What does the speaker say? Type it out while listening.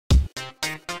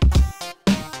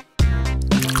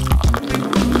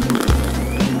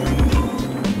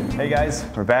guys,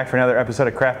 we're back for another episode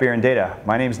of Craft Beer and Data.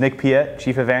 My name is Nick Piet,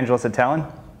 Chief Evangelist at Talon.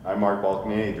 I'm Mark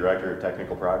Balcony, Director of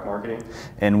Technical Product Marketing.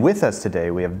 And with us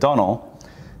today we have Donald,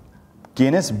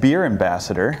 Guinness Beer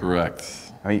Ambassador.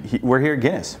 Correct. I mean, we're here at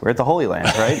Guinness. We're at the Holy Land,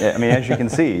 right? I mean, as you can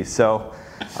see. So,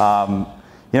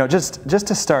 just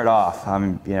to start off,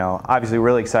 obviously we're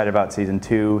really excited about Season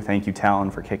 2. Thank you,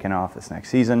 Talon, for kicking off this next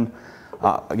season.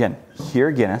 Again, here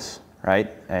at Guinness,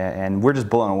 right? And we're just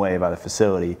blown away by the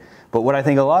facility. But what I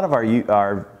think a lot of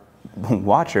our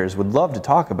watchers would love to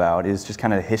talk about is just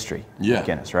kind of the history of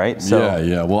Guinness, right? So,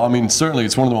 yeah. Well, I mean, certainly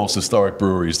it's one of the most historic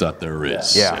breweries that there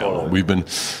is. Yeah. Totally.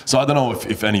 So I don't know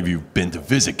if any of you have been to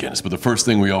visit Guinness, but the first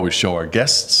thing we always show our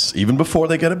guests, even before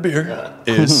they get a beer,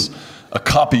 is a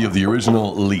copy of the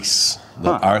original lease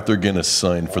that Arthur Guinness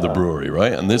signed for the brewery,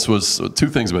 right? And this was two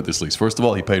things about this lease. First of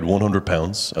all, he paid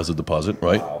 £100 as a deposit,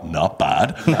 right? Wow. Not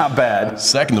bad. Not bad.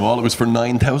 Second of all, it was for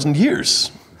 9,000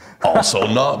 years. Also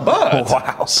not bad.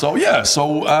 Wow. So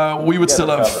we would still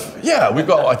have, we've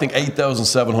got, I think,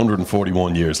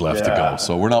 8,741 years left to go.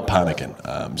 So we're not panicking.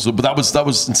 But that was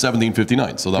in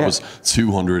 1759. So that was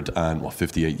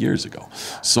 258 years ago.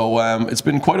 So it's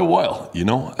been quite a while,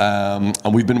 and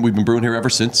we've been brewing here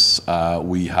ever since.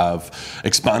 We have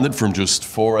expanded from just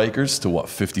 4 acres to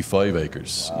 55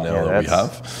 acres now that we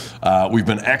have. We've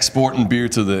been exporting beer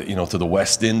to the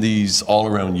West Indies, all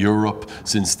around Europe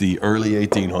since the early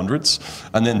 1800s.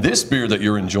 And then this beer that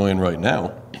you're enjoying right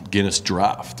now, Guinness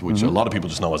Draft, which a lot of people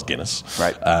just know as Guinness,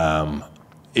 right,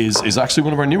 is actually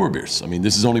one of our newer beers. I mean,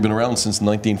 this has only been around since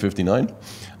 1959.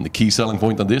 And the key selling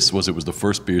point on this was it was the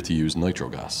first beer to use nitro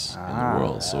gas in the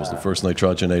world. So it was the first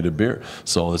nitrogenated beer.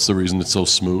 So that's the reason it's so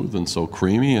smooth and so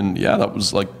creamy. And that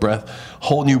was like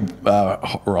whole new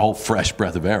or a whole fresh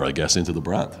breath of air, I guess, into the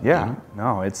brand. Yeah,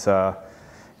 no, it's,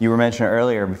 you were mentioning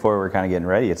earlier before we were kind of getting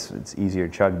ready, it's easier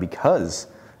to chug because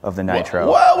of the nitro.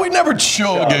 Well, we never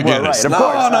chug a Guinness. Right,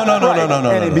 No.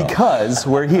 And because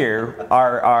we're here,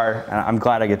 our I'm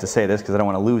glad I get to say this because I don't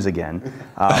want to lose again.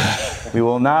 We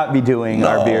will not be doing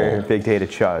our beer Big Data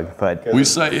chug, but we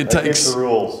say it takes the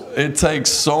rules. It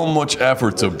takes so much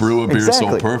effort to brew a beer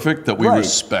so perfect that we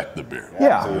respect the beer.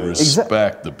 Yeah, we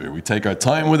respect the beer. We take our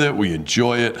time with it. We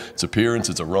enjoy it. Its appearance,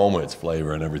 its aroma, its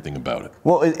flavor, and everything about it.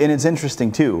 Well, and it's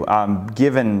interesting too,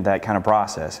 given that kind of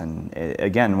process. And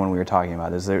again, when we were talking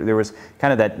about this, there was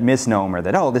kind of that misnomer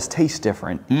that, this tastes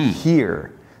different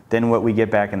here than what we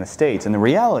get back in the States. And the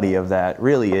reality of that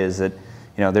really is that,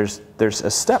 there's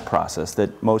a step process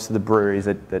that most of the breweries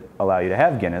that allow you to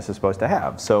have Guinness is supposed to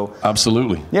have. So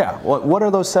absolutely. Yeah. What are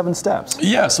those 7 steps?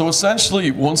 Yeah. So essentially,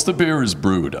 once the beer is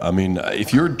brewed, I mean,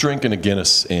 if you're drinking a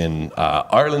Guinness in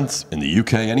Ireland, in the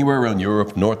UK, anywhere around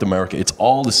Europe, North America, it's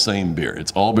all the same beer.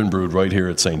 It's all been brewed right here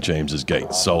at St. James's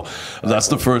Gate. So that's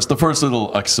the first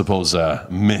little, I suppose,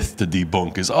 myth to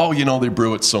debunk is, they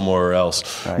brew it somewhere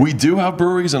else. Right. We do have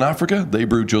breweries in Africa. They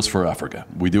brew just for Africa.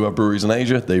 We do have breweries in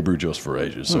Asia. They brew just for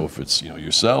Asia. So if it's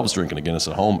yourselves drinking a Guinness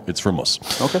at home, it's from us.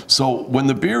 Okay. So when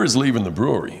the beer is leaving the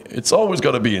brewery, it's always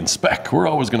got to be in spec. We're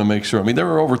always going to make sure. I mean, there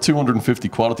are over 250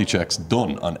 quality checks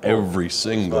done on every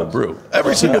single brew.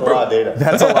 Every single brew.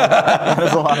 That's a lot. That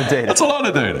is a lot of data. That's a lot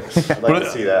of data. I'd like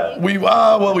to see that. We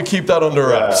keep that under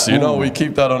wraps. We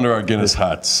keep that under our Guinness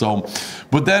hats. So,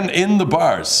 but then in the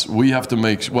bars, we have to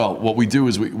make. Well, what we do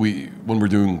is we when we're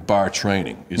doing bar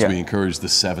training is we encourage the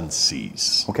 7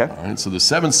 C's. Okay. All right. So the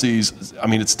 7 C's. I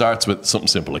mean, it starts with something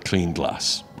simple, a clean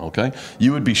glass. Okay.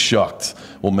 You would be shocked.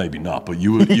 Well, maybe not, but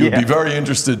you would be very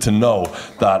interested to know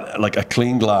that like a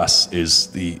clean glass is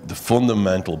the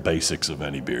fundamental basics of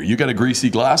any beer. You get a greasy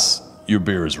glass, your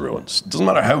beer is ruined. It doesn't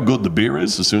matter how good the beer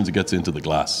is, as soon as it gets into the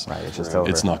glass,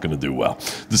 it's not going to do well.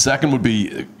 The second would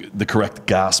be the correct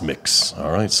gas mix.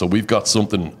 All right, so we've got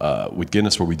something with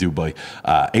Guinness where we do by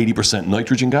 80%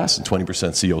 nitrogen gas and 20%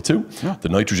 CO2. Yeah. The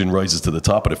nitrogen rises to the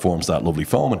top and it forms that lovely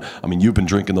foam. And I mean, you've been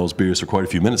drinking those beers for quite a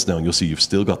few minutes now, and you'll see you've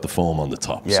still got the foam on the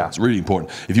top. Yeah. So it's really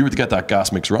important. If you were to get that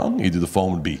gas mix wrong, either the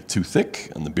foam would be too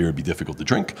thick and the beer would be difficult to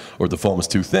drink, or if the foam is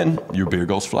too thin, your beer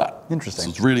goes flat. Interesting. So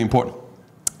it's really important.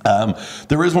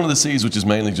 There is one of the C's which is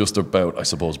mainly just about, I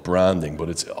suppose, branding, but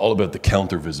it's all about the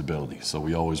counter visibility. So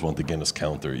we always want the Guinness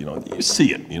counter, you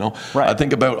see it, Right. I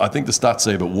think the stats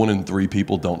say about 1 in 3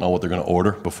 people don't know what they're going to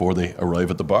order before they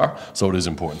arrive at the bar. So it is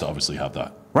important to obviously have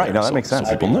that Right, no, that makes sense.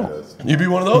 So people I'd be one know. of those. You'd be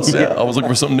one of those? Yeah, I was looking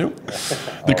for something new.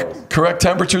 The Always. correct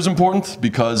temperature is important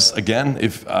because, again,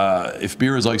 if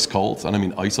beer is ice cold, and I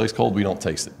mean ice cold, we don't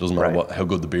taste it. Doesn't matter Right. how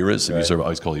good the beer is. If you Right. serve it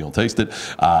ice cold, you don't taste it.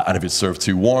 And if it's served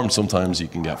too warm, sometimes you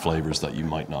can get flavors that you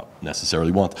might not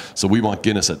necessarily want. So we want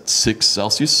Guinness at 6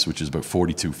 Celsius, which is about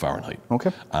 42 Fahrenheit.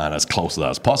 Okay. And as close to that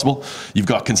as possible. You've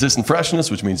got consistent freshness,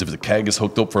 which means if the keg is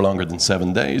hooked up for longer than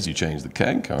 7 days, you change the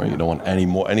keg. All right, you don't want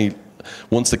any.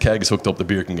 Once the keg is hooked up, the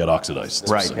beer can get oxidized.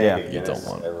 Right, So yeah. You don't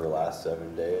want. Ever last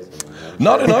 7 days?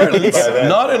 Not in Ireland.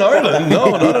 Not in Ireland. No,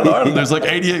 not in Ireland. There's like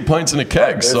 88 pints in a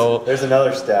keg. So, There's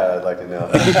another stat I'd like to know.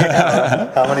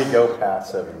 How many go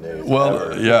past 7 days? well,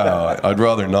 ever? yeah, I'd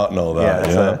rather not know that.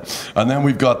 Yeah, Yeah. that's And then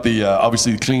we've got the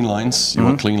obviously the clean lines. You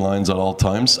want clean lines at all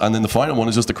times. And then the final one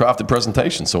is just the crafted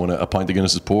presentation. So when a pint of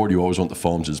Guinness is poured, you always want the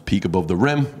foam to just peak above the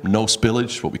rim, no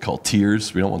spillage, what we call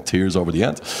tears. We don't want tears over the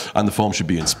end, and the foam should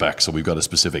be in spec. So we've got a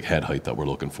specific head height that we're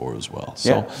looking for as well. So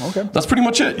Yeah, okay. that's pretty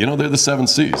much it. You know, they're the 7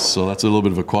 C's. So that's a little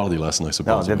bit of a quality lesson, I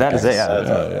suppose. No, that is it. Yeah,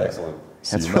 That's excellent.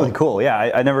 that's really cool. Yeah,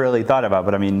 I never really thought about,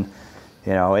 but I mean,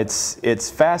 you know, it's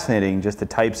fascinating just the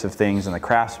types of things and the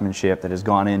craftsmanship that has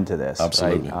gone into this.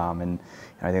 Absolutely. Right? And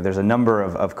I think there's a number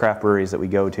of craft breweries that we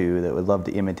go to that would love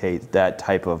to imitate that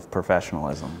type of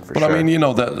professionalism. For But sure. I mean, you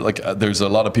know, that like there's a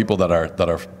lot of people that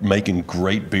are making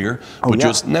great beer, but yeah.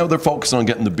 just now they're focusing on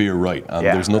getting the beer right, and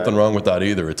Yeah. there's nothing wrong with that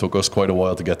either. It took us quite a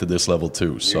while to get to this level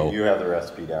too. So You have the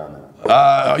recipe down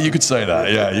now. you could say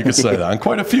that, yeah, you could say that, and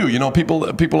quite a few. You know,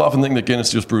 people often think that Guinness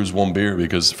just brews one beer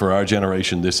because for our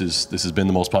generation, this has been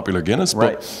the most popular Guinness.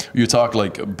 Right. But you talk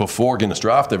like before Guinness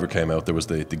Draft ever came out, there was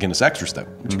the Guinness Extra Stout,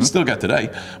 which you can still get today,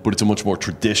 but it's a much more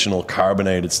traditional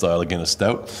carbonated style of Guinness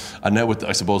Stout. And now with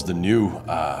I suppose the new,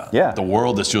 the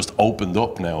world has just opened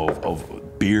up now of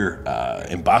beer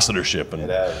ambassadorship and It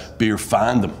has. beer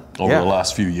fandom over Yeah. the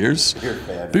last few years. Beer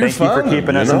fandom. Beer Thank you for fandom,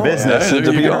 keeping us you in know? business. Yeah, It's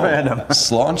a there you beer go. fandom.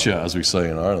 Sláinte, as we say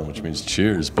in Ireland, which means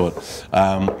cheers. But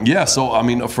yeah, so I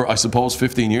mean, for I suppose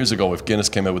 15 years ago, if Guinness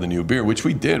came out with a new beer, which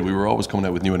we did, we were always coming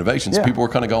out with new innovations. Yeah. People were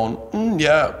kind of going,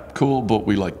 yeah, cool, but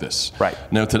we like this. Right.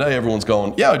 Now today, everyone's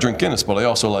going, yeah, I drink Guinness, but I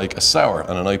also like a sour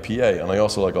and an IPA, and I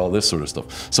also like all this sort of stuff.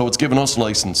 So it's given us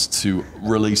license to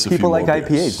release a few People more like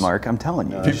beers. IPAs, Mark. I'm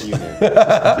telling you.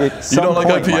 You don't like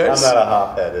IPAs? I'm not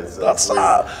a hophead. It's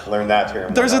learn that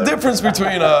term. There's a difference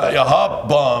between a hop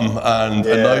bomb and a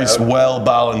Yeah, nice, okay.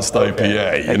 well-balanced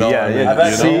IPA. You know Yeah, what I mean? yeah. I've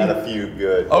actually You know? had a few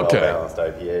good, Okay. well-balanced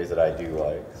IPAs that I do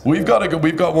like. We've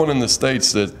got one in the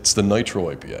States that's the Nitro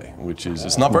IPA, which is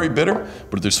it's not very bitter,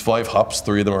 but there's 5 hops,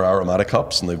 3 of them are aromatic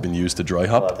hops, and they've been used to dry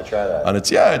hop. I'll have to try that. And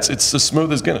it's as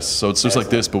smooth as Guinness, so it's just like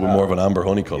this, but with more of an amber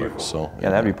honey color. So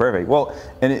Yeah, that'd be perfect. Well,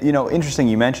 and you know, interesting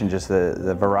you mentioned just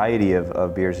the variety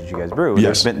of beers that you guys brew.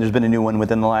 Yes. There's been a new one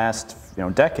within the last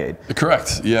decade.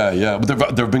 Correct. Yeah.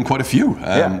 But there have been quite a few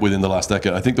Yeah. within the last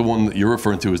decade. I think the one that you're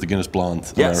referring to is the Guinness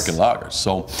Blonde Yes. American Lager.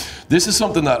 So this is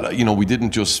something that we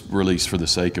didn't just release for the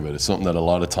sake of it. It's something that a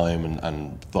lot of time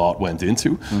and thought went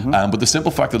into. But the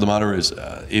simple fact of the matter is,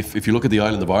 if you look at the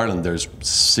island of Ireland, there's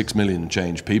 6 million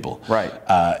change people. Right.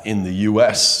 In the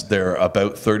US, there are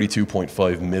about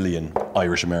 32.5 million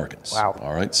Irish Americans. Wow.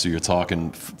 All right. So you're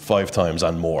talking 5 times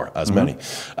and more as many.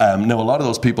 Now, a lot of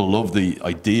those people love the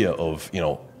idea of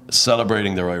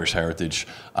celebrating their Irish heritage,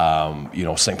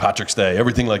 St. Patrick's Day,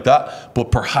 everything like that,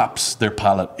 but perhaps their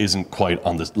palate isn't quite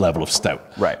on the level of stout.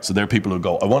 Right. So they're people who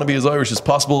go, I want to be as Irish as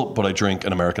possible, but I drink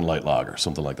an American light lager,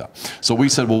 something like that. So we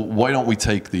said, well, why don't we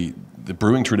take the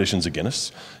brewing traditions of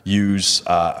Guinness,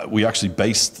 we actually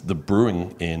based the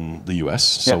brewing in the US.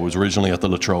 So it was originally at the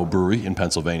Latrobe Brewery in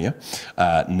Pennsylvania.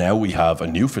 Now we have a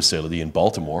new facility in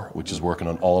Baltimore, which is working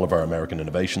on all of our American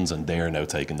innovations, and they are now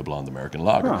taking the Blonde American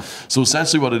Lager. So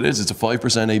essentially what it is, it's a 5%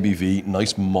 ABV,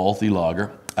 nice malty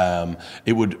lager.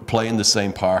 It would play in the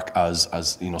same park as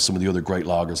some of the other great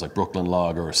lagers like Brooklyn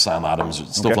Lager or Sam Adams,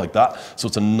 stuff like that. So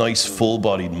it's a nice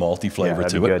full-bodied malty flavor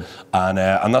that'd to be it, good.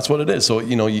 and that's what it is. So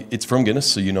it's from Guinness,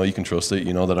 so you can trust it.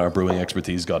 You know that our brewing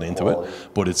expertise got into it,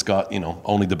 but it's got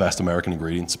only the best American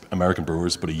ingredients, American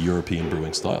brewers, but a European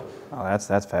brewing style. Oh, that's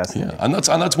fascinating. Yeah, and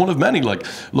that's one of many. Like,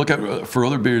 look at for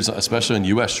other beers, especially on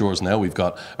US shores now, we've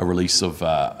got a release of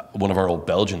one of our old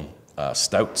Belgian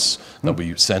stouts that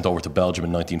we sent over to Belgium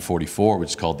in 1944,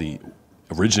 which is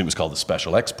originally it was called the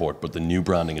Special Export, but the new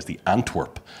branding is the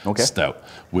Antwerp Stout,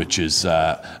 which is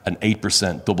an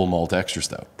 8% double malt extra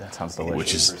stout. That sounds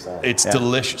delicious. Which is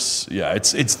delicious. Yeah,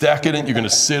 it's decadent. You're going to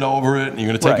sit over it and you're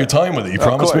going to take your time with it. You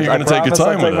promise course, me you're I going to take your promise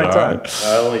I'll time with take it. my All time. right.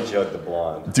 I only jug the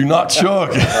blonde. Do not chug.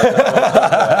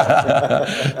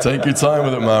 Take your time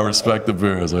with it, man. Respect the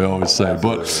beer, as I always say.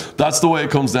 But that's the way it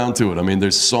comes down to it. I mean,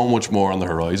 there's so much more on the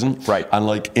horizon. Right. And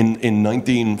like in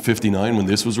 1959, when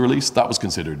this was released, that was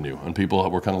considered new, and people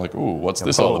were kind of like, "Oh, what's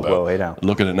this all about?" Whoa, hey now.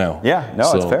 Look at it now. Yeah,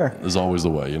 no, it's fair. There's always the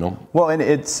way, you know. Well, and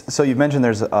it's so you've mentioned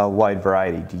there's a wide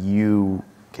variety.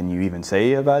 Can you even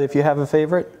say about if you have a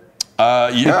favorite?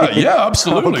 Yeah,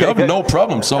 absolutely. Okay. I have no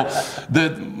problem. So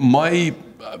my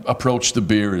approach to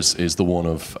beer is the one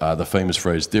of the famous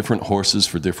phrase, different horses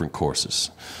for different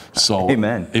courses. So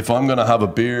Amen. If I'm going to have a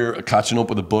beer, catching up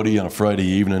with a buddy on a Friday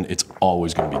evening, it's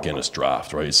always going to be Guinness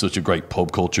Draft, right? It's such a great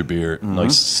pub culture beer,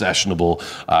 nice, sessionable.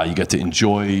 You get to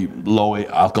enjoy low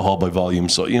alcohol by volume.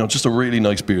 So, just a really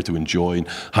nice beer to enjoy and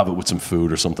have it with some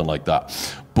food or something like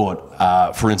that.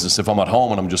 But for instance, if I'm at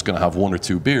home and I'm just going to have one or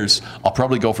two beers, I'll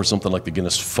probably go for something like the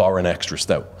Guinness Foreign Extra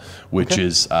Stout, which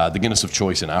is the Guinness of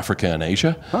choice in Africa and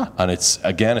Asia. And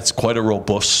it's quite a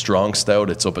robust, strong stout.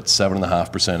 It's up at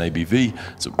 7.5% ABV.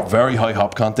 It's a very high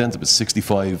hop content, about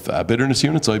 65 bitterness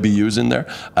units IBUs in there,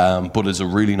 but there's a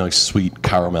really nice sweet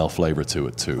caramel flavor to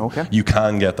it too. Okay. You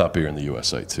can get that beer in the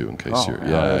USA too, in case give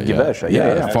it a shot.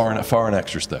 Yeah. Foreign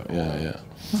Extra Stout.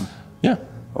 Yeah.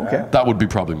 Okay. That would be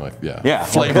probably my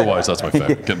flavor-wise. That's my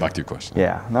favorite. Get back to your question.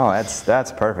 Yeah, no,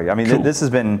 that's perfect. I mean, Cool. this has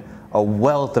been a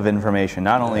wealth of information,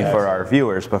 not only for our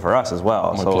viewers, but for us as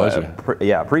well. My pleasure.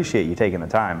 Appreciate you taking the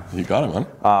time. You got it,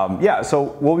 man.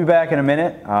 So we'll be back in a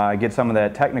minute, get some of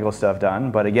that technical stuff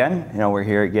done. But again, we're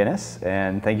here at Guinness,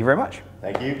 and thank you very much.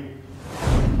 Thank you.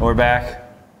 We're back.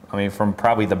 I mean, from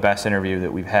probably the best interview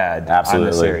that we've had on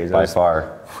this series. By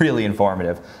far. Really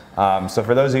informative. So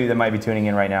for those of you that might be tuning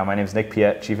in right now, my name is Nick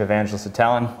Piet, Chief Evangelist at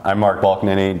Talon. I'm Mark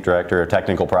Balkanini, Director of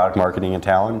Technical Product Marketing at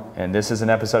Talon. And this is an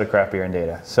episode of Craft Beer and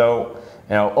Data. So,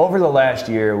 over the last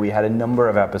year, we had a number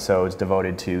of episodes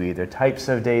devoted to either types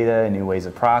of data, new ways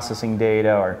of processing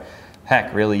data, or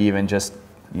heck, really even just,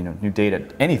 new data,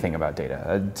 anything about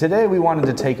data. Today, we wanted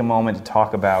to take a moment to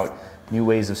talk about new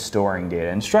ways of storing data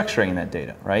and structuring that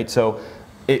data, right? So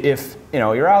if,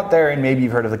 you're out there and maybe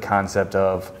you've heard of the concept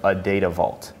of a data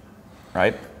vault,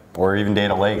 right? Or even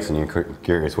data lakes, and you're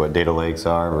curious what data lakes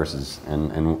are versus,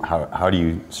 and how do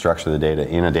you structure the data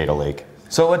in a data lake?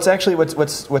 So let's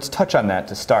touch on that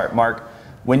to start. Mark,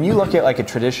 when you look at like a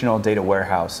traditional data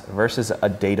warehouse versus a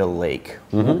data lake,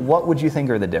 what would you think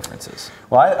are the differences?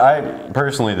 Well, I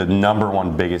personally, the number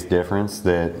one biggest difference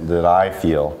that I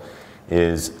feel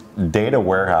is data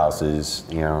warehouses,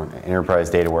 enterprise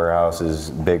data warehouses,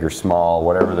 big or small,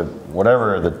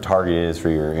 whatever the target is for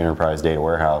your enterprise data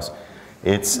warehouse.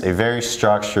 It's a very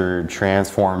structured,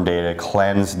 transformed data,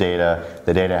 cleansed data.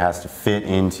 The data has to fit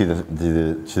into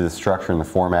the structure and the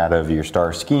format of your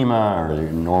star schema or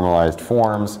your normalized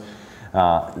forms.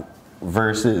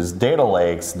 Versus data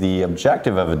lakes, the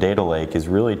objective of a data lake is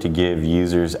really to give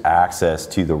users access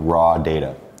to the raw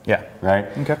data. Yeah. Right?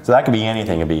 Okay. So that could be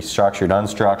anything. It could be structured,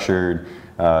 unstructured,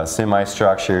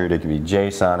 semi-structured. It could be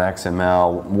JSON,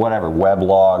 XML, whatever, web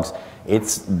logs.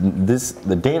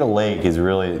 The data lake is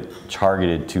really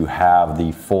targeted to have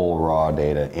the full raw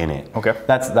data in it. Okay.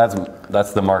 That's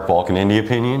the Mark Balkanini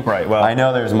opinion. Right. Well, I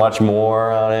know there's much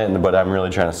more on it, but I'm really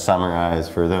trying to summarize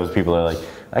for those people that are like,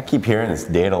 I keep hearing this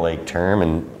data lake term,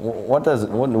 and what is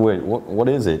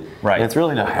it? Right. And it's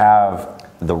really to have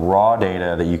the raw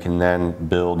data that you can then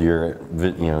build your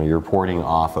reporting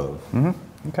off of.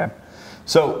 Okay.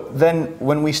 So then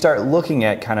when we start looking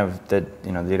at kind of the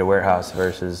data warehouse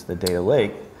versus the data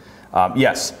lake,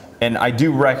 yes, and I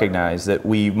do recognize that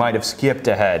we might have skipped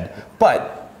ahead,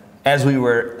 but as we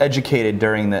were educated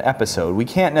during the episode, we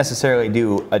can't necessarily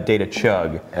do a data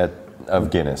chug.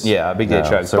 Of Guinness. Yeah, a big data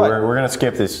chug. So we're going to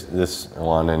skip this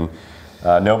one, and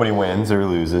nobody wins or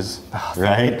loses,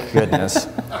 right? Thank goodness.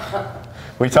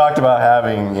 We talked about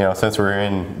having, since we're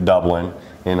in Dublin,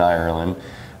 in Ireland,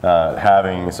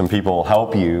 having some people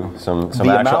help you, some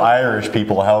actual Irish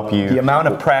people help you. The amount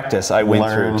of practice I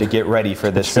went through to get ready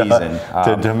for this season.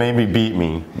 To maybe beat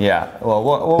me. Yeah.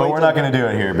 Well, but we're not going to do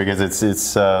it here because it's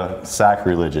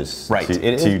sacrilegious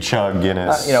to chug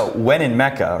Guinness. When in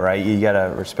Mecca, right, you got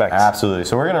to respect. Absolutely.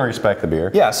 So we're going to respect the beer.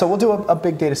 Yeah, so we'll do a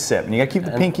big data sip. And you got to keep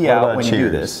the pinky out when you do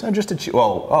this. Just you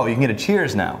can get a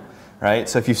cheers now. Right,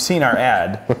 so if you've seen our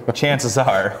ad, chances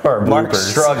are Mark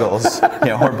struggles.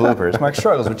 Or bloopers. Mark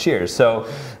struggles with cheers. So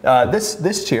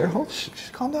this cheer,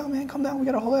 calm down, man, calm down. We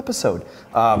got a whole episode.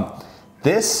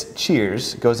 This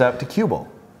cheers goes out to Qubel,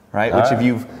 right? Which if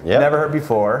you've never heard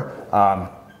before,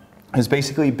 is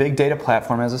basically big data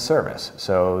platform as a service.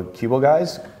 So Qubel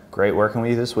guys, great working with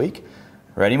you this week.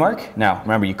 Ready, Mark? Now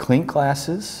remember, you clink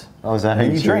glasses. Oh, is that how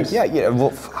you drink? Yeah.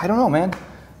 Well, I don't know, man. All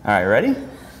right, ready?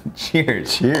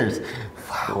 Cheers. Cheers.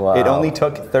 Wow. It only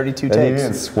took 32 And you takes.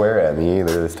 didn't swear at me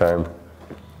either this time.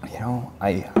 You know,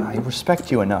 I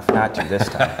respect you enough not to this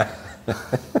time.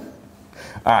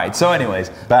 All right. So, anyways,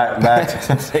 Back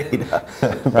to data.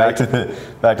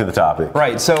 back to the topic.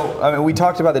 Right. So, I mean, we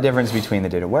talked about the difference between the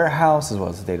data warehouse as well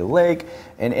as the data lake,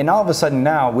 and all of a sudden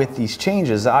now with these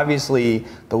changes, obviously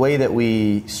the way that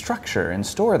we structure and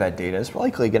store that data is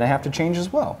likely going to have to change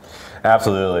as well.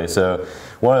 Absolutely. So,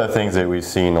 one of the things that we've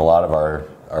seen a lot of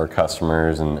our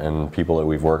customers and people that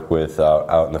we've worked with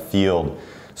out in the field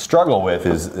struggle with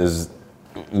is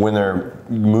when they're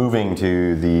moving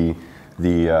to the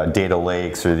data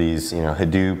lakes or these,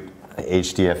 Hadoop,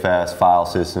 HDFS file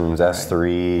systems,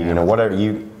 S3, whatever,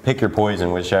 you pick your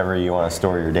poison, whichever you want to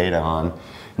store your data on.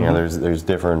 There's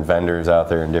different vendors out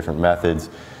there and different methods.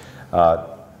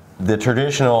 The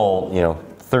traditional,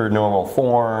 third normal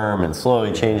form and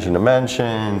slowly changing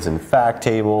dimensions and fact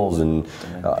tables and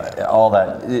all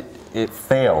that, it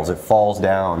fails. It falls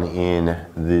down in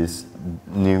this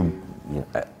new,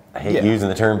 I hate using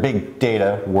the term big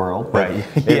data world, but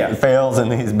it fails in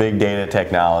these big data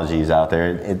technologies out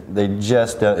there.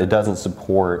 It doesn't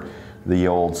support the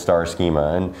old star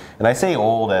schema, and I say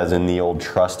old as in the old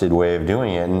trusted way of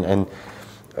doing it.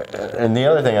 And the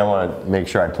other thing I want to make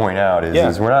sure I point out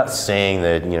is we're not saying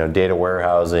that data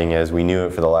warehousing as we knew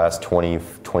it for the last 20,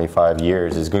 25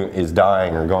 years is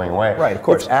dying or going away. Right, of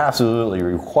course. It's absolutely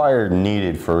required and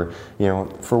needed for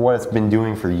for what it's been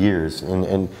doing for years.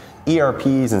 And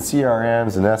ERPs and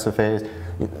CRMs and SFAs,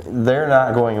 they're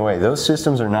not going away. Those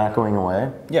systems are not going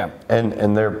away. Yeah.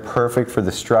 And they're perfect for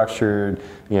the structured,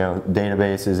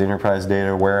 databases, enterprise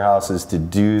data warehouses to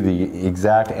do the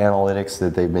exact analytics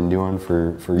that they've been doing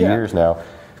for years now.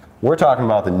 We're talking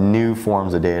about the new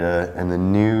forms of data and the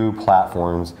new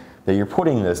platforms that you're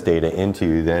putting this data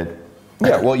into that.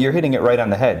 Yeah, well, you're hitting it right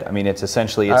on the head. I mean, it's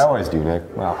essentially. I always do, Nick.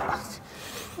 Well,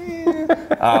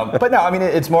 but no, I mean,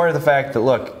 it's more of the fact that,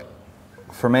 look,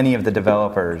 for many of the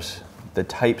developers, the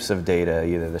types of data,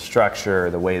 either the structure or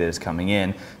the way that it's coming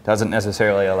in, doesn't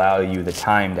necessarily allow you the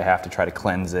time to have to try to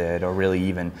cleanse it or really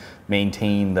even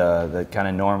maintain the kind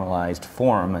of normalized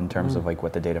form in terms of like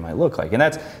what the data might look like. And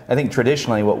that's, I think,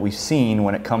 traditionally what we've seen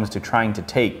when it comes to trying to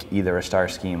take either a star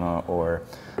schema or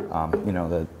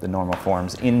the normal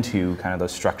forms into kind of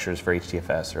those structures for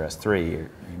HDFS or S3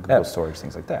 or Google storage,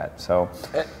 things like that. So,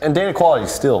 and data quality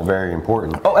is still very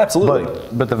important. Oh, absolutely.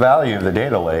 But the value of the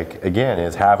data lake, again,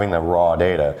 is having the raw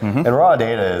data. And raw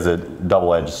data is a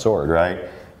double-edged sword, right?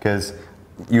 Because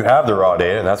you have the raw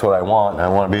data, and that's what I want. And I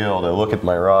want to be able to look at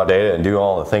my raw data and do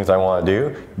all the things I want to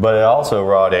do. But it also,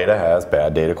 raw data has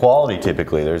bad data quality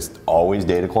typically. There's always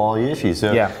data quality issues.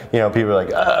 So, people are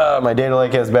like, my data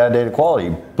lake has bad data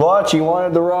quality. But you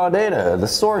wanted the raw data, the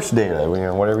source data,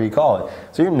 whatever you call it.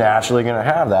 So you're naturally going to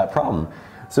have that problem.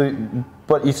 So,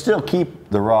 but you still keep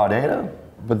the raw data,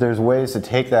 but there's ways to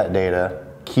take that data,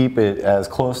 keep it as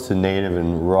close to native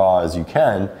and raw as you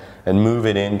can, and move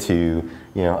it into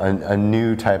a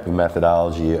new type of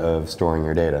methodology of storing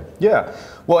your data. Yeah.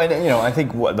 Well, and I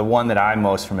think the one that I'm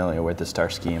most familiar with is star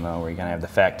schema, where you're going to have the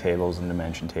fact tables and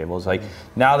dimension tables. Like,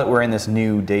 now that we're in this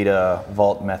new data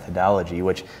vault methodology,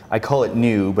 which I call it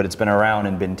new, but it's been around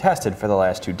and been tested for the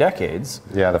last 2 decades.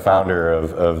 Yeah, the founder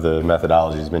of the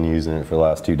methodology has been using it for the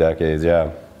last 2 decades,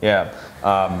 yeah. Yeah.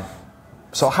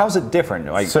 So how's it different?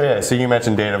 So you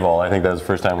mentioned Data Vault. I think that was the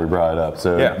first time we brought it up.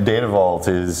 So Data Vault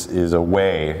is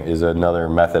another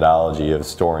methodology of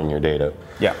storing your data.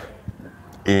 Yeah.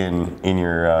 In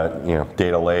your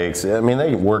data lakes. I mean,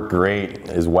 they work great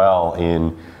as well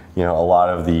in a lot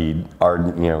of our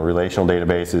relational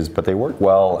databases, but they work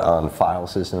well on file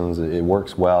systems. It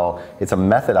works well. It's a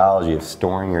methodology of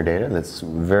storing your data that's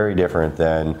very different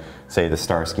than, say, the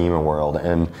star schema world.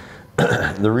 And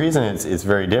the reason it's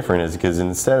very different is because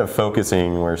instead of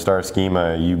focusing where star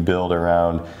schema you build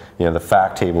around the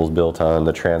fact tables built on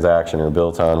the transaction or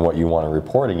built on what you want to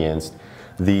report against,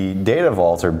 the data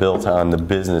vaults are built on the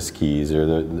business keys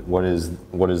or what is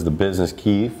the business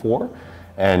key for,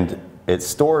 and it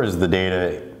stores the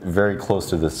data very close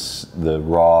to the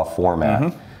raw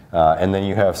format. And then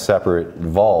you have separate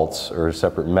vaults or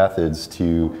separate methods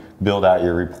to build out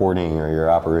your reporting or your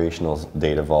operational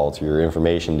data vaults, your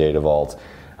information data vaults.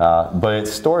 But it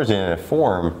stores it in a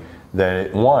form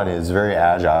that, one, is very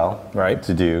agile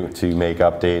to make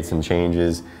updates and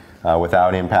changes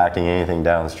without impacting anything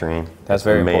downstream. That's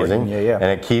very amazing. Important. Yeah. And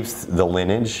it keeps the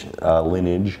lineage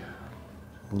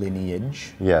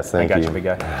lineage. Yes, thank I got you. you, big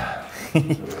guy.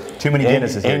 Too many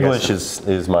Dennis's here, English guys.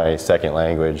 is my second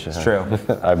language. It's true.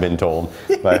 I've been told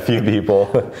by a few people.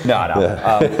 No.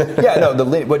 Yeah, no.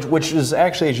 Which is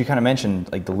actually, as you kind of mentioned,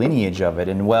 like the lineage of it,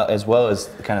 and as well as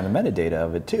kind of the metadata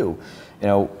of it too. You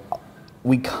know,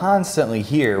 we constantly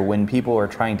hear when people are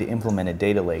trying to implement a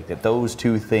data lake that those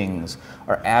two things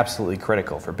are absolutely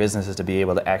critical for businesses to be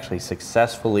able to actually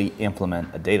successfully implement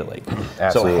a data lake.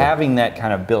 Absolutely. So having that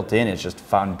kind of built in is just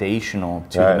foundational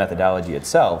to the methodology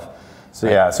itself. So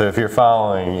yeah, so if you're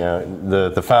following,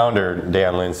 the founder,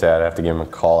 Dan Lindstad, I have to give him a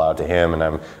call out to him, and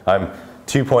I'm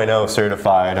 2.0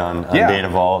 certified on Data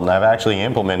Vault, and I've actually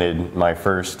implemented my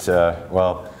first, I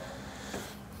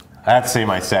have to say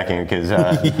my second, because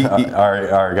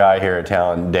our guy here at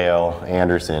Talent, Dale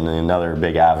Anderson, another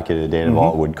big advocate of Data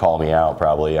Vault, would call me out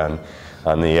probably on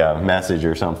the message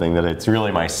or something that it's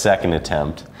really my second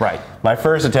attempt. Right. My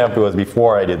first attempt was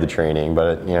before I did the training,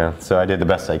 but so I did the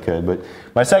best I could. But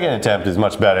my second attempt is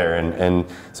much better, and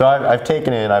so I've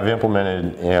taken it, I've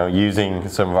implemented, using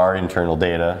some of our internal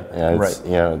data.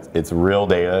 It's, it's real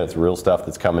data, it's real stuff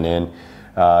that's coming in,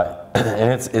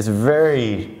 and it's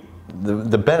very.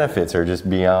 The benefits are just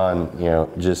beyond,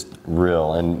 just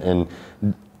real. And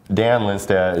Dan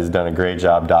Lindstad has done a great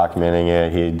job documenting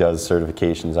it. He does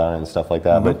certifications on it and stuff like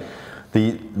that. But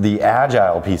the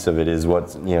agile piece of it is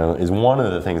what, is one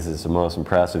of the things that's the most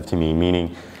impressive to me.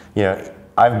 Meaning,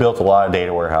 I've built a lot of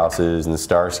data warehouses and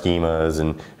star schemas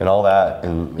and all that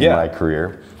in my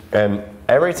career. And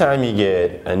every time you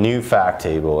get a new fact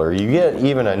table, or you get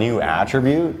even a new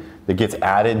attribute that gets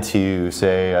added to,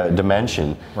 say, a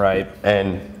dimension, right?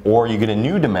 Or you get a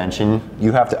new dimension,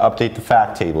 you have to update the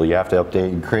fact table. You have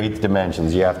to create the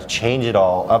dimensions. You have to change it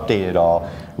all, update it all,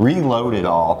 reload it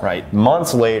all. Right.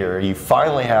 Months later, you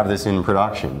finally have this in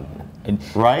production.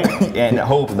 Right? And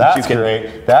hope that's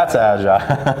great. That's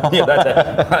agile. Yeah,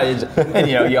 that's and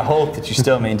you hope that you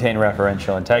still maintain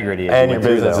referential integrity. And your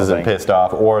business isn't pissed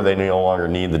off, or they no longer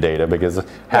need the data, because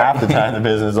half the time the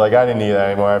business is like, I didn't need that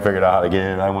anymore. I figured out how to get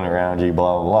it. I went around you,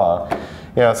 blah blah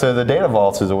blah. So the data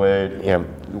vaults is a way.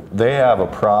 They have a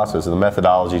process. The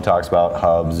methodology talks about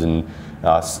hubs and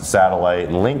satellite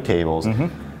and link tables.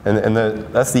 And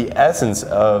that's the essence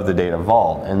of the data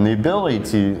vault. And the ability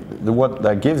to, what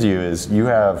that gives you is you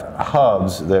have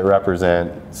hubs that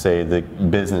represent, say, the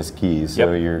business keys.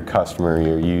 So your customer,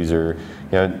 your user,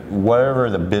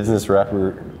 whatever the business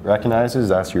recognizes,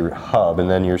 that's your hub. And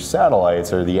then your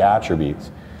satellites are the attributes.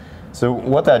 So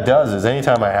what that does is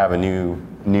anytime I have a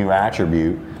new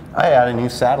attribute, I add a new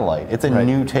satellite. It's a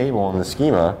new table in the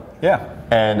schema. Yeah.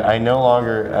 And I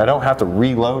don't have to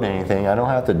reload anything. I don't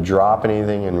have to drop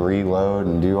anything and reload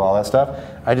and do all that stuff.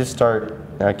 I just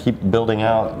I keep building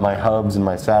out my hubs and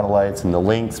my satellites and the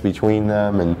links between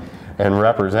them and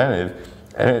representative.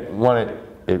 And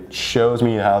it shows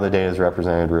me how the data is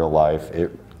represented in real life.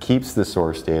 It keeps the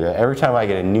source data. Every time I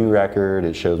get a new record,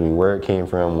 it shows me where it came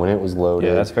from, when it was loaded.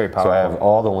 Yeah, that's very powerful. So I have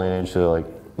all the lineage, so like,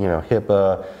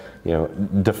 HIPAA,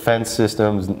 defense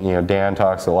systems. Dan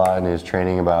talks a lot in his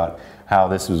training about how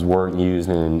this was used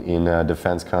in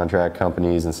defense contract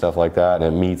companies and stuff like that,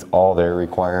 and it meets all their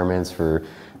requirements for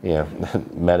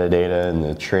metadata and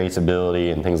the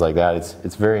traceability and things like that.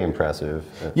 It's very impressive.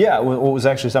 Yeah, what was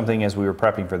actually something as we were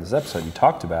prepping for this episode you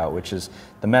talked about, which is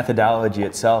the methodology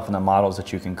itself and the models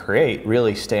that you can create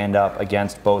really stand up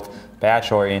against both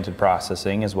batch-oriented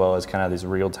processing as well as kind of these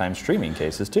real-time streaming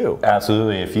cases too.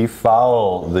 Absolutely. If you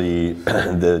follow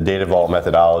the Data Vault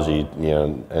methodology,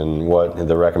 and what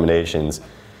the recommendations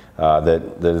that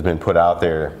has been put out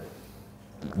there,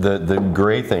 the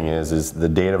great thing is the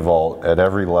Data Vault at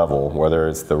every level, whether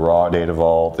it's the raw Data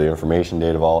Vault, the information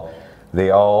Data Vault,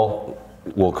 they all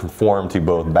will conform to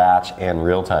both batch and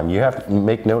real time. You have to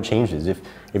make no changes.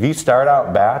 If you start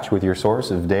out batch with your source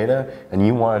of data and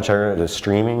you want to turn it to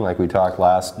streaming, like we talked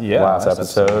last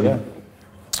episode,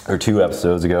 or 2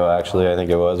 episodes ago, actually, I think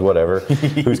it was, whatever.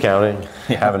 Who's counting?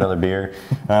 Have another beer.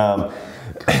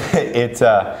 It's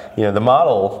the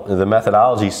model, the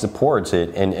methodology supports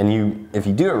it, and if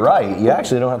you do it right, you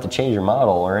actually don't have to change your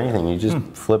model or anything. You just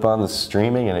flip on the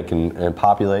streaming and it can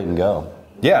populate and go.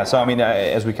 Yeah, so I mean,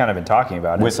 as we kind of been talking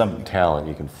about, with some talent,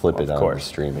 you can flip it on the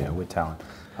streaming. Yeah, with talent.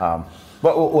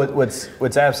 But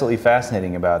what's absolutely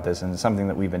fascinating about this, and something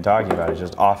that we've been talking about, is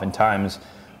just oftentimes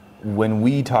when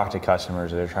we talk to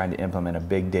customers that are trying to implement a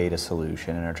big data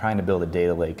solution and are trying to build a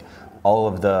data lake, all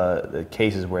of the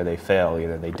cases where they fail,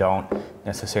 either they don't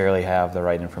necessarily have the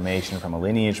right information from a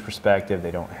lineage perspective,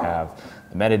 they don't have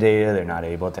the metadata, they're not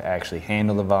able to actually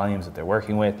handle the volumes that they're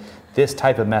working with. This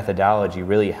type of methodology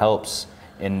really helps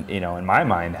in my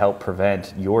mind, help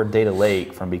prevent your data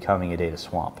lake from becoming a data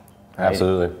swamp. Right?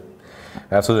 Absolutely.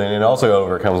 Absolutely, and it also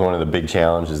overcomes one of the big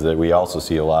challenges that we also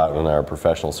see a lot in our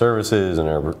professional services and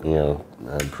our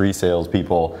pre-sales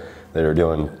people that are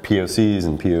doing POCs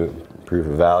and proof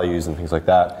of values and things like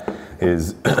that.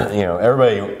 Is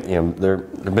everybody they've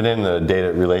been in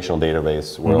the relational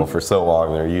database world for so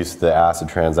long. They're used to the ACID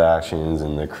transactions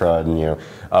and the CRUD and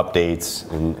updates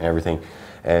and everything.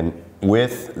 And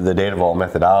with the Data Vault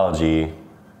methodology,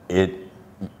 you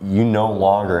no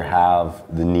longer have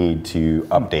the need to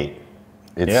update.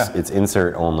 It's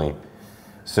insert only.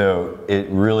 So it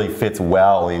really fits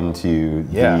well into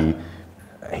the,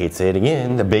 I hate to say it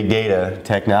again, the big data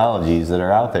technologies that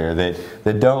are out there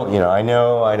that don't, I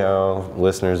know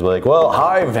listeners will be like, well,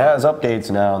 Hive has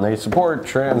updates now and they support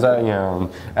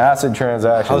ACID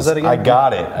transactions. How's that again? I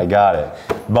got it.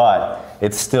 But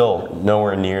it's still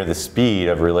nowhere near the speed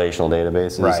of relational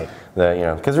databases. Right.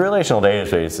 Because relational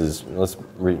databases,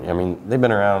 they've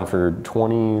been around for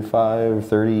 25,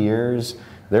 30 years.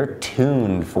 They're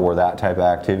tuned for that type of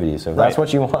activity. So if that's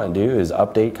what you want to do is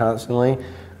update constantly,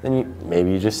 then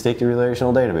maybe you just stick to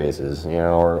relational databases,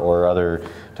 or other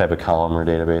type of columnar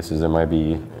databases that might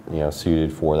be,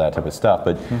 suited for that type of stuff.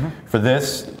 But for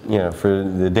this, for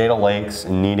the data lakes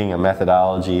and needing a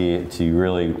methodology to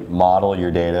really model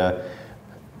your data,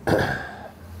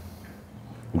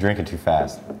 you're drinking too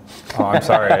fast. Oh, I'm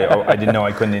sorry. I didn't know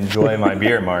I couldn't enjoy my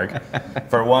beer, Mark.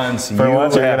 For once, you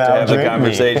have to have the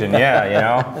conversation.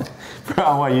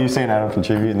 What, you saying I don't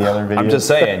contribute in the other video? I'm just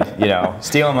saying,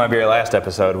 stealing my beer last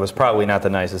episode was probably not the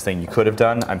nicest thing you could have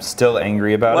done. I'm still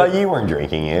angry about it. Well, you weren't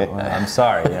drinking it. Well, I'm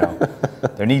sorry.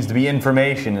 There needs to be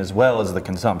information as well as the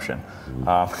consumption.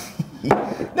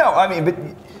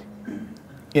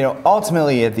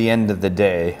 Ultimately, at the end of the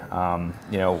day,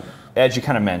 as you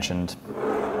kind of mentioned,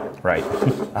 right?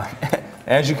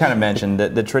 As you kind of mentioned,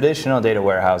 the traditional data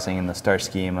warehousing and the star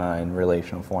schema and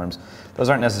relational forms, those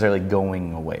aren't necessarily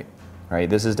going away, right?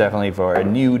 This is definitely for a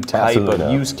new type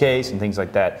of use case and things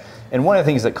like that. And one of the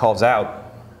things that calls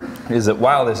out is that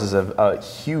while this is a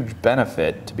huge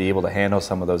benefit to be able to handle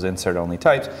some of those insert-only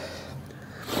types,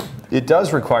 it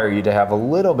does require you to have a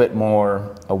little bit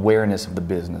more awareness of the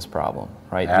business problem,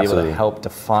 right? Absolutely. To be able to help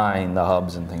define the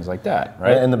hubs and things like that,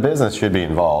 right? And the business should be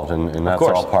involved, and that's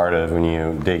all part of when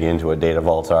you dig into what data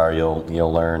vaults are. You'll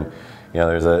learn,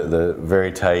 there's the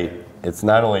very tight. It's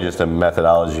not only just a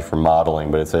methodology for modeling,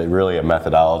 but it's really a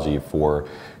methodology for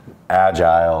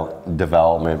agile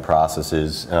development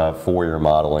processes for your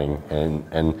modeling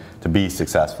and to be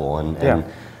successful.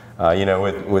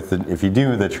 If you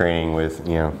do the training with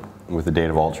the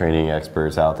Data Vault training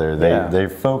experts out there, they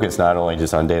focus not only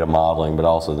just on data modeling, but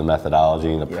also the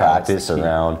methodology and the practice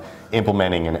around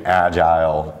implementing an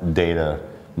agile data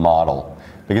model.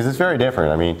 Because it's very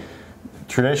different.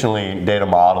 Traditionally, data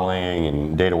modeling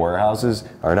and data warehouses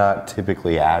are not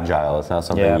typically agile. It's not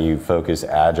something you focus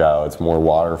agile. It's more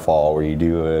waterfall, where you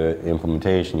do an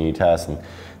implementation, you test. And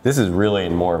this is really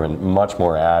more of a much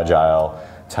more agile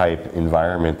type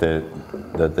environment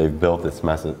that they've built this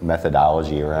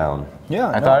methodology around.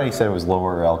 I thought he said it was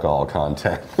lower alcohol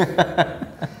content.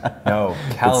 No,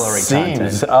 calorie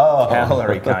content.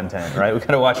 Calorie content, right? We've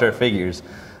got to watch our figures.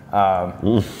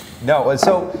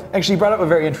 So actually you brought up a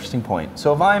very interesting point.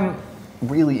 So if I'm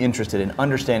really interested in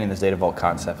understanding this Data Vault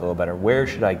concept a little better, where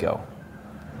should I go?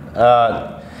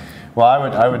 Well,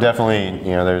 I would definitely,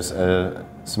 there's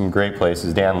some great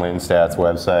places. Dan Lindstadt's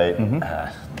website.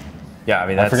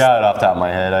 I forgot it off the top of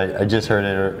my head. I just heard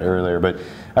it earlier, but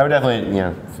I would definitely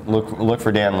look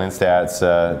for Dan Lindstadt's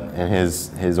and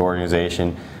his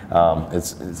organization.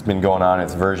 It's been going on.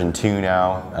 It's version 2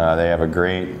 now. They have a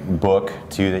great book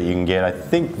too that you can get. I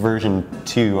think version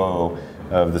 2.0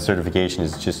 of the certification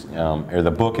is just, or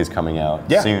the book is coming out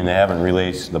soon. They haven't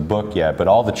released the book yet, but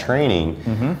all the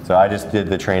training. So I just did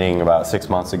the training about 6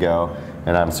 months ago,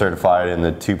 and I'm certified in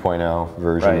the 2.0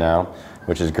 version now,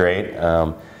 which is great.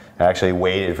 I actually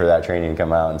waited for that training to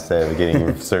come out instead of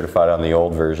getting certified on the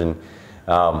old version.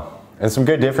 And some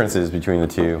good differences between the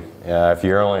two. If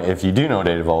you do know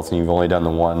Data Vaults and you've only done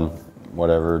the .5,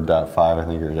 I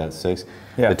think, or .6,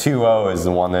 the 2.0 is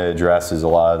the one that addresses a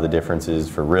lot of the differences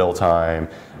for real time,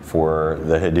 for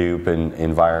the Hadoop and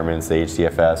environments, the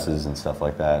HDFSs and stuff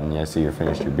like that. And I see you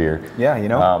finished your beer.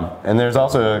 And there's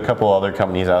also a couple other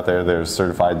companies out there that are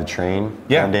certified to train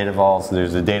on Data Vaults.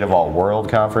 There's a Data Vault World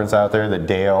Conference out there that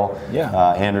Dale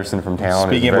Anderson from Talon.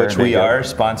 Speaking of which, we are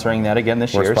sponsoring that again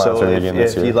this year. So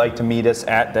if you'd like to meet us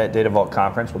at that Data Vault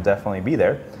conference, we'll definitely be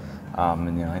there.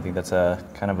 And I think that's a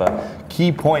kind of a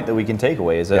key point that we can take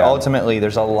away is that Yeah. ultimately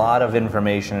there's a lot of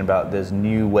information about this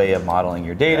new way of modeling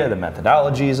your data, the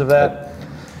methodologies of that,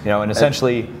 and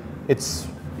essentially it's.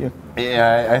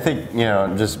 Yeah, I think,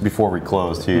 just before we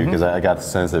close too, because I got the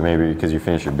sense that maybe because you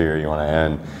finished your beer, you want to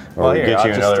end, or Well, we here, get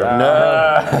you I'll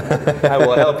another. just, I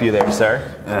will help you there, sir.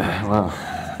 Well,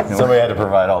 somebody had to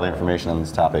provide all the information on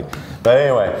this topic, but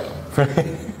anyway.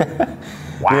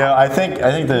 Wow. I think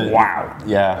the. Wow.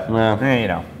 Yeah.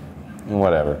 Well,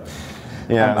 whatever.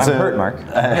 Yeah. I'm hurt, Mark.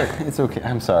 It's okay.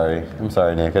 I'm sorry, Nick.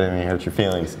 I didn't mean to hurt your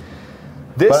feelings.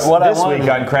 This But what week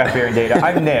on Craft Beer and Data,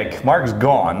 I'm Nick. Mark's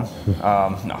gone.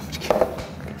 No, I'm just kidding.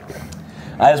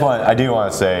 I do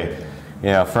want to say,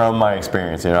 from my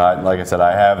experience, like I said,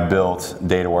 I have built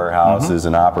data warehouses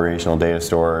and operational data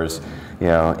stores,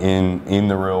 in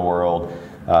the real world.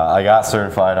 I got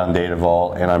certified on Data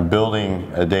Vault, and I'm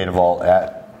building a Data Vault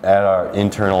at our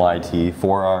internal IT,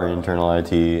 for our internal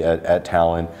IT at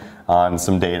Talon, on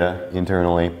some data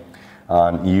internally,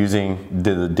 on using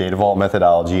the Data Vault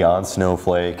methodology on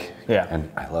Snowflake. Yeah. And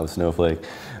I love Snowflake.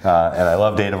 And I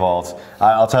love Data Vaults.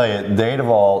 I'll tell you, Data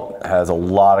Vault has a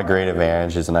lot of great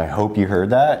advantages, and I hope you heard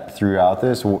that throughout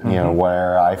this,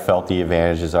 where I felt the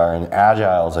advantages are, and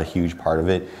Agile is a huge part of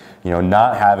it.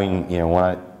 Not having,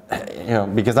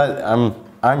 because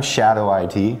I'm shadow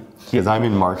IT, because I'm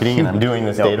in marketing and I'm doing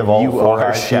this Data Vault You for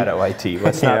are IT. shadow IT.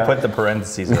 Let's not put the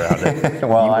parentheses around it.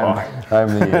 Well,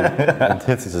 I'm the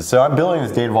antithesis. So I'm building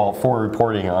this Data Vault for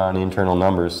reporting on internal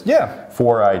numbers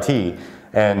for IT.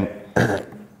 And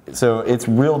so it's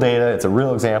real data, it's a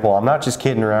real example. I'm not just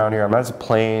kidding around here, I'm not just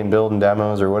playing, building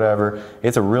demos or whatever.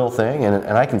 It's a real thing,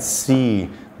 and I can see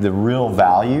the real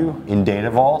value in data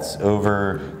vaults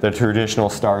over the traditional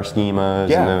star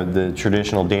schemas and the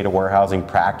traditional data warehousing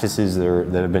practices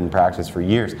that have been practiced for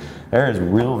years. There is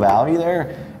real value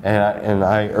there, and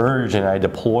I urge and I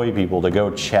deploy people to go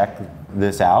check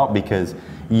this out, because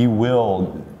you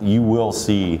will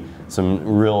see some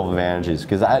real advantages.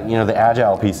 Because the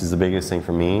agile piece is the biggest thing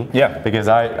for me. Yeah. Because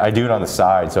I do it on the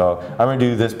side, so I'm gonna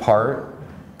do this part.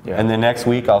 Yeah. And then next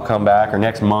week I'll come back, or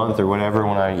next month or whatever,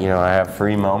 when I have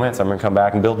free moments, I'm gonna come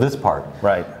back and build this part.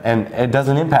 Right. And it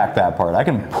doesn't impact that part. I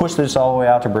can push this all the way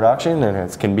out to production, and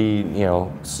it can be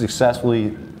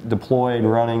successfully deployed,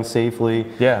 running safely.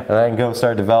 Yeah. And I can go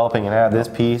start developing and add this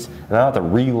piece, and I don't have to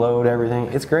reload everything.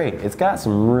 It's great. It's got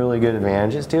some really good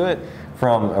advantages to it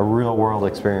from a real world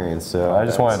experience. So I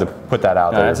just wanted to put that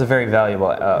out there. That's a very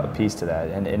valuable piece to that,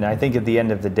 and I think at the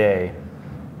end of the day,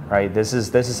 right, this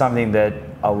is something that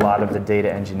a lot of the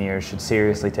data engineers should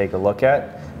seriously take a look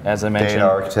at. As I mentioned, data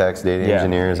architects, data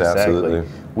engineers, exactly. Absolutely.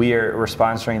 We're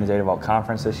sponsoring the Data Vault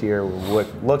conference this year. We're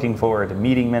looking forward to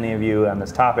meeting many of you on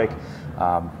this topic.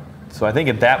 So I think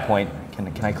at that point,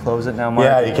 can I close it now, Mark?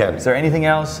 Yeah, you can. Is there anything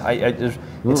else?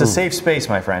 It's a safe space,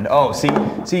 my friend. Oh, see, folks,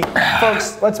 let's be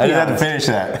honest. I didn't have to finish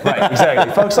that. Right,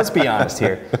 exactly. Folks, let's be honest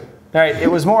here. All right, it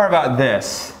was more about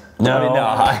this. No,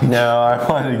 I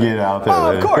wanted to get it out there.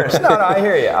 Oh, of course. No, I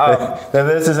hear you.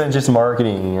 This isn't just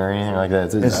marketing or anything like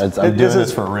that. I'm doing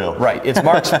this for real. Right. It's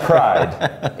Mark's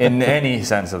pride in any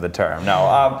sense of the term.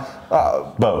 No.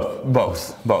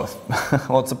 Both.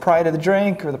 Well, it's the pride of the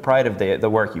drink or the pride of the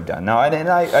work you've done. No, and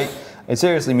I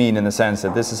seriously mean in the sense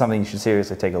that this is something you should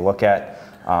seriously take a look at.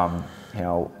 I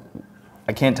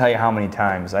can't tell you how many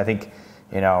times I think,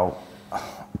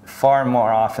 far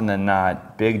more often than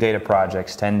not, big data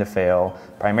projects tend to fail,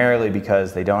 primarily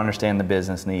because they don't understand the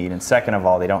business need, and second of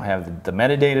all, they don't have the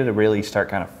metadata to really start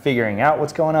kind of figuring out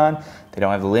what's going on. They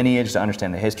don't have the lineage to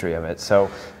understand the history of it. So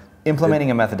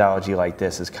implementing a methodology like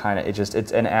this is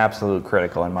it's an absolute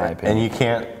critical in my opinion. And you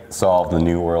can't solve the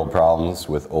new world problems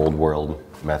with old world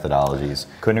methodologies.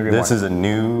 Couldn't agree more. This is a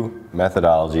new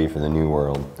methodology for the new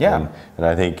world. Yeah. And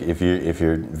I think if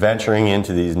you're venturing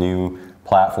into these new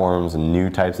platforms and new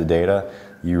types of data,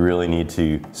 you really need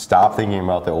to stop thinking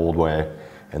about the old way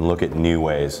and look at new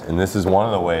ways. And this is one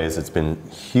of the ways that's been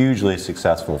hugely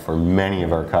successful for many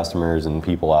of our customers and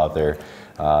people out there.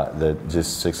 The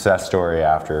just success story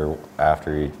after one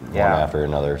after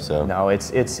another. So no,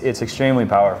 it's extremely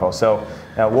powerful. So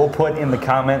we'll put in the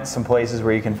comments some places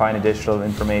where you can find additional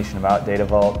information about Data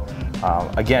Vault.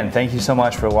 Again, thank you so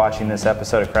much for watching this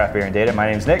episode of Craft Beer and Data. My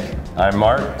name's Nick. I'm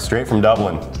Mark, straight from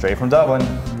Dublin. Straight from Dublin.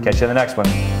 Catch you in the next one.